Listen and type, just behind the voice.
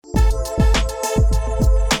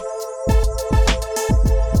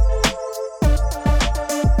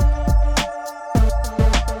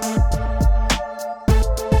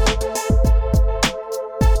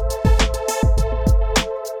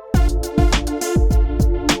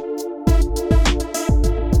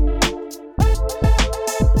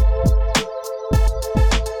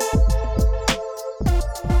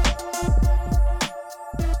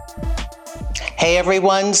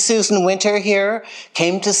everyone, Susan Winter here.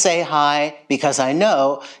 Came to say hi because I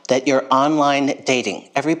know that you're online dating.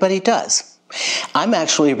 Everybody does. I'm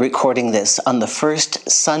actually recording this on the first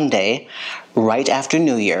Sunday right after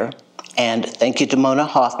New Year. And thank you to Mona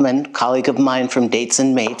Hoffman, colleague of mine from Dates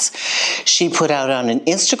and Mates. She put out on an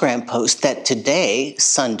Instagram post that today,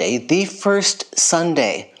 Sunday, the first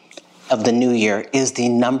Sunday of the new year, is the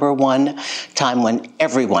number one time when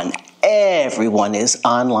everyone is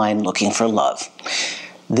online looking for love.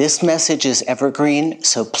 This message is evergreen,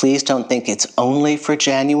 so please don't think it's only for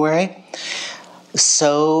January.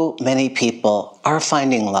 So many people are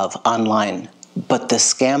finding love online, but the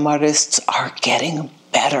scam artists are getting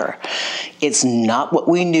better. It's not what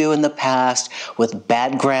we knew in the past with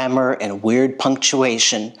bad grammar and weird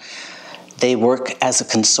punctuation. They work as a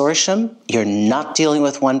consortium. You're not dealing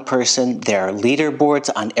with one person. There are leaderboards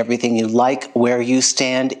on everything you like, where you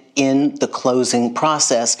stand in the closing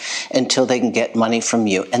process until they can get money from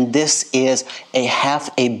you. And this is a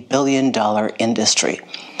 $500 million industry.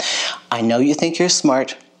 I know you think you're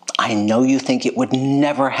smart. I know you think it would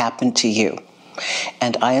never happen to you.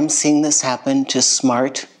 And I am seeing this happen to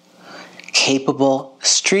smart, capable,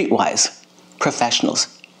 streetwise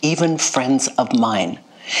professionals, even friends of mine.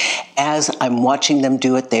 As I'm watching them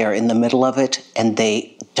do it, they are in the middle of it and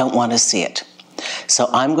they don't want to see it. So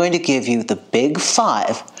I'm going to give you the big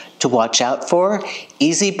 5 to watch out for,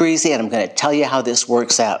 easy breezy, and I'm going to tell you how this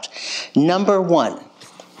works out. Number 1,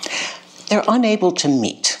 they're unable to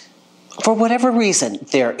meet. For whatever reason,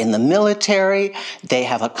 they're in the military, they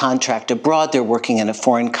have a contract abroad, they're working in a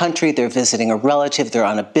foreign country, they're visiting a relative, they're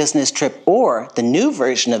on a business trip, or the new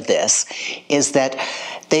version of this is that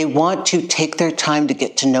they want to take their time to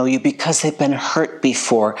get to know you because they've been hurt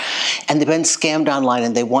before and they've been scammed online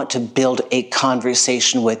and they want to build a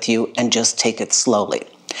conversation with you and just take it slowly.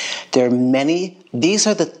 There are many. These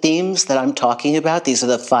are the themes that I'm talking about. These are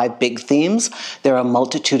the 5 big themes. There are a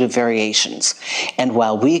multitude of variations. And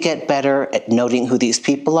while we get better at noting who these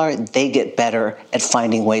people are, they get better at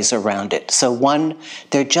finding ways around it. So 1,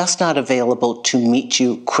 they're just not available to meet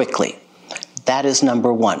you quickly. That is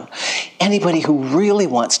number 1. Anybody who really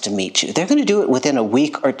wants to meet you, they're going to do it within a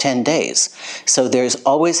week or 10 days. So there's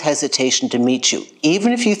always hesitation to meet you.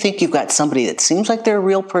 Even if you think you've got somebody that seems like they're a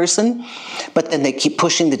real person, but then they keep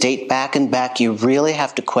pushing the date back and back, you really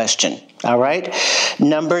have to question. All right?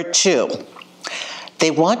 Number 2. They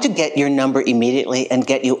want to get your number immediately and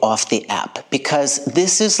get you off the app because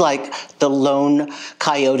this is like the lone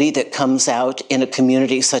coyote that comes out in a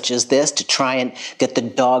community such as this to try and get the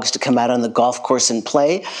dogs to come out on the golf course and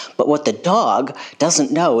play. But what the dog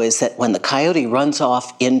doesn't know is that when the coyote runs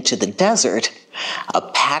off into the desert, a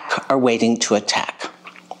pack are waiting to attack.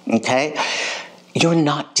 Okay? You're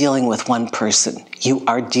not dealing with one person. You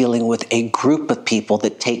are dealing with a group of people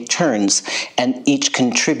that take turns and each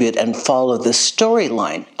contribute and follow the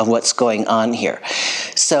storyline of what's going on here.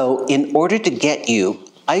 So in order to get you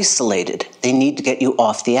isolated, they need to get you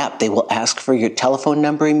off the app. They will ask for your telephone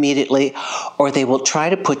number immediately, or they will try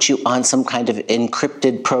to put you on some kind of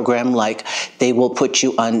encrypted program, like they will put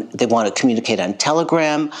you on, they want to communicate on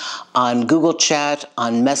Telegram, on Google Chat,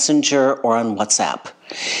 on Messenger, or on WhatsApp.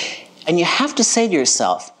 And you have to say to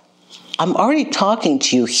yourself, I'm already talking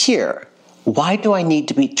to you here. Why do I need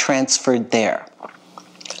to be transferred there?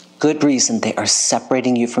 Good reason. They are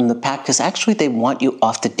separating you from the pack because actually they want you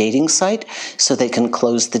off the dating site so they can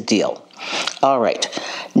close the deal. All right.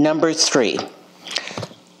 Number 3.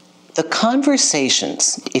 The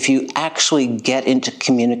conversations, if you actually get into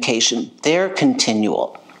communication, they're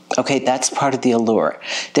continual. Okay, that's part of the allure.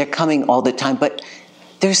 They're coming all the time, but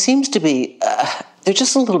there seems to be... they're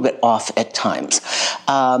just a little bit off at times.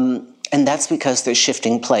 And that's because they're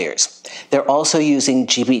shifting players. They're also using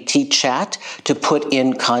GBT chat to put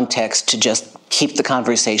in context to just keep the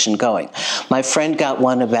conversation going. My friend got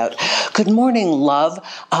one about, good morning, love.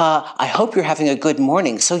 I hope you're having a good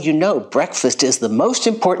morning. So you know breakfast is the most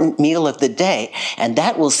important meal of the day, and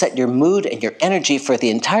that will set your mood and your energy for the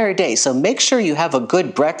entire day. So make sure you have a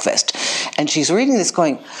good breakfast. And she's reading this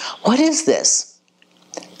going, what is this?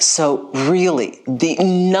 So really, the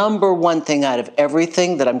number 1 thing out of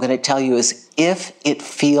everything that I'm going to tell you is if it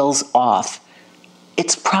feels off,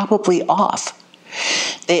 it's probably off.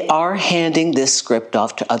 They are handing this script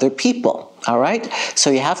off to other people. All right? So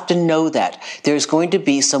you have to know that. There's going to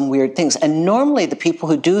be some weird things. And normally the people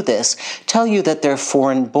who do this tell you that they're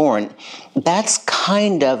foreign born. That's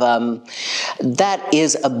kind of, that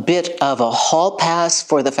is a bit of a hall pass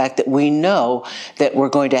for the fact that we know that we're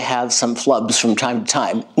going to have some flubs from time to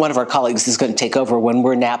time. One of our colleagues is going to take over when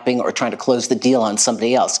we're napping or trying to close the deal on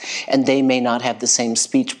somebody else, and they may not have the same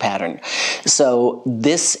speech pattern. So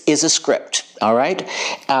this is a script, all right?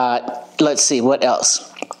 Let's see, what else?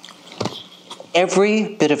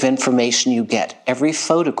 Every bit of information you get, every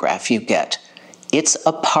photograph you get, it's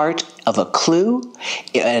a part of a clue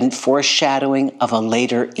and foreshadowing of a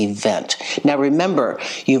later event. Now remember,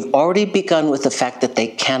 you've already begun with the fact that they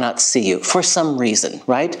cannot see you for some reason,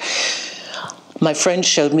 right? My friend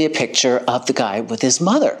showed me a picture of the guy with his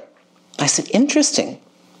mother. I said, interesting.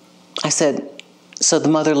 I said, so the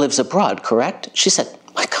mother lives abroad, correct? She said,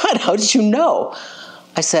 my God, how did you know?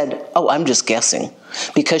 I said, oh, I'm just guessing,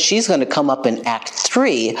 because she's going to come up in Act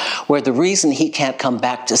 3, where the reason he can't come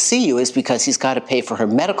back to see you is because he's got to pay for her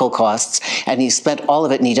medical costs, and he's spent all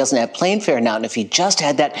of it, and he doesn't have plane fare now, and if he just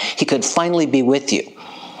had that, he could finally be with you.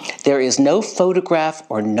 There is no photograph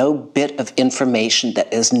or no bit of information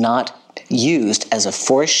that is not used as a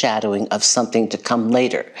foreshadowing of something to come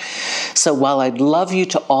later. So while I'd love you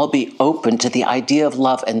to all be open to the idea of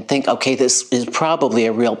love and think, okay, this is probably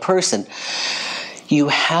a real person, you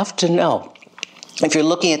have to know, if you're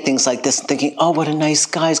looking at things like this and thinking, oh, what a nice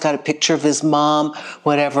guy, he's got a picture of his mom,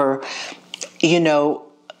 whatever, you know,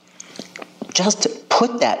 just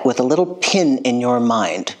put that with a little pin in your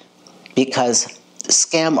mind, because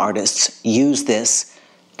scam artists use this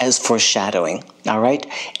as foreshadowing, all right?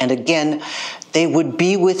 And again, they would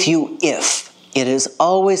be with you if. It is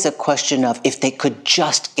always a question of if they could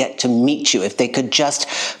just get to meet you, if they could just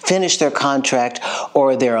finish their contract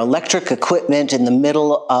or their electric equipment in the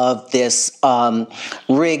middle of this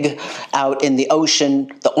rig out in the ocean.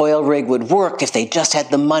 The oil rig would work if they just had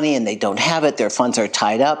the money, and they don't have it. Their funds are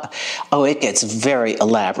tied up. Oh, it gets very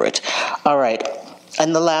elaborate. All right.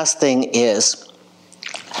 And the last thing is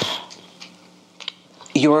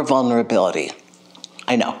your vulnerability.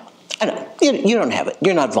 I know. You don't have it.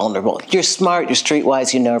 You're not vulnerable. You're smart, you're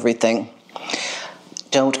streetwise, you know everything.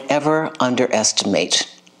 Don't ever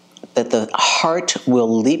underestimate that the heart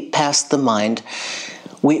will leap past the mind.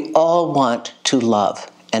 We all want to love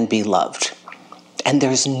and be loved. And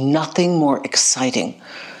there's nothing more exciting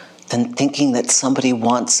than thinking that somebody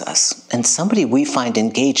wants us and somebody we find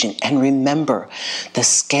engaging. And remember, the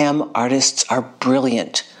scam artists are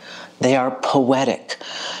brilliant. They are poetic.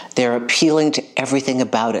 They're appealing to everything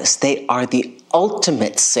about us. They are the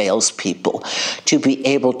ultimate salespeople to be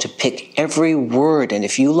able to pick every word. And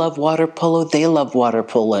if you love water polo, they love water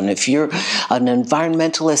polo. And if you're an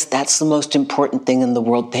environmentalist, that's the most important thing in the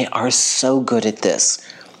world. They are so good at this.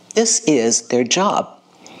 This is their job.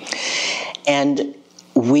 And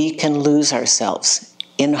we can lose ourselves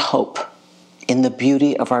in hope, in the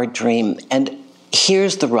beauty of our dream. And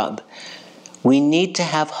here's the rub. We need to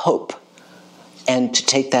have hope and to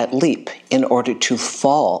take that leap in order to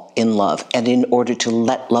fall in love and in order to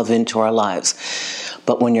let love into our lives.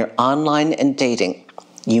 But when you're online and dating,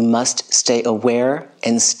 you must stay aware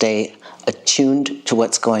and stay attuned to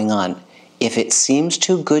what's going on. If it seems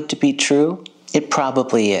too good to be true, it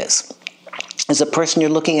probably is. Is the person you're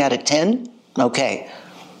looking at a 10? Okay.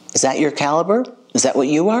 Is that your caliber? Is that what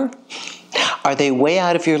you are? Are they way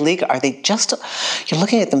out of your league? Are they just, you're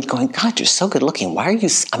looking at them going, God, you're so good looking. Why are you,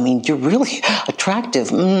 you're really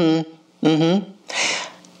attractive. And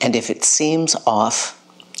if it seems off,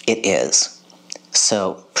 it is.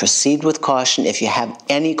 So proceed with caution. If you have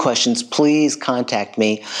any questions, please contact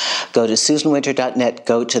me. Go to susanwinter.net,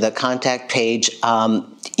 go to the contact page.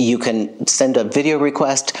 You can send a video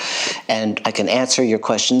request and I can answer your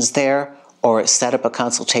questions there, or set up a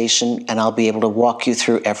consultation and I'll be able to walk you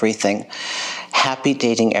through everything. Happy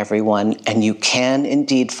dating, everyone. And you can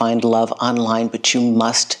indeed find love online, but you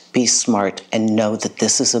must be smart and know that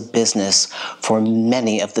this is a business for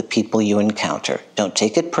many of the people you encounter. Don't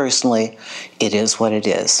take it personally. It is what it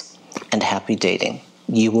is. And happy dating.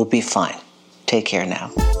 You will be fine. Take care now.